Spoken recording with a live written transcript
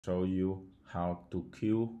show you how to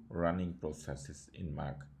queue running processes in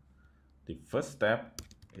Mac. The first step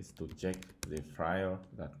is to check the file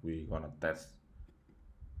that we're gonna test.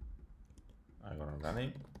 I'm gonna run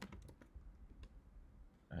it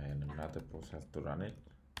and another process to run it.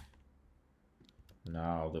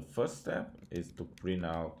 Now the first step is to print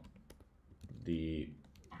out the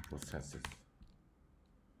processes.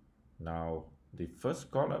 Now the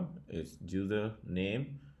first column is user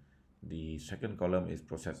name, the second column is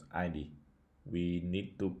process ID. We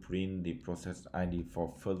need to print the process ID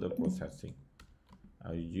for further processing.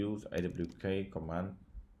 I'll use awk command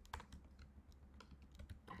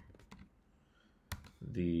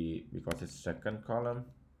because it's second column.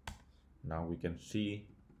 Now we can see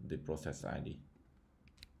the process ID.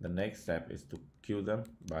 The next step is to queue them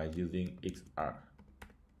by using Xargs.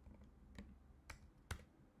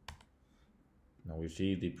 Now we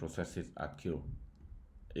see the processes are queued.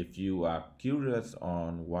 If you are curious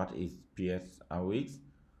on what is PSRX,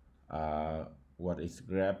 what is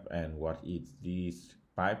Grep, and what is this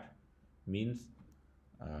pipe means,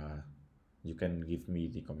 you can give me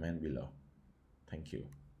the comment below. Thank you.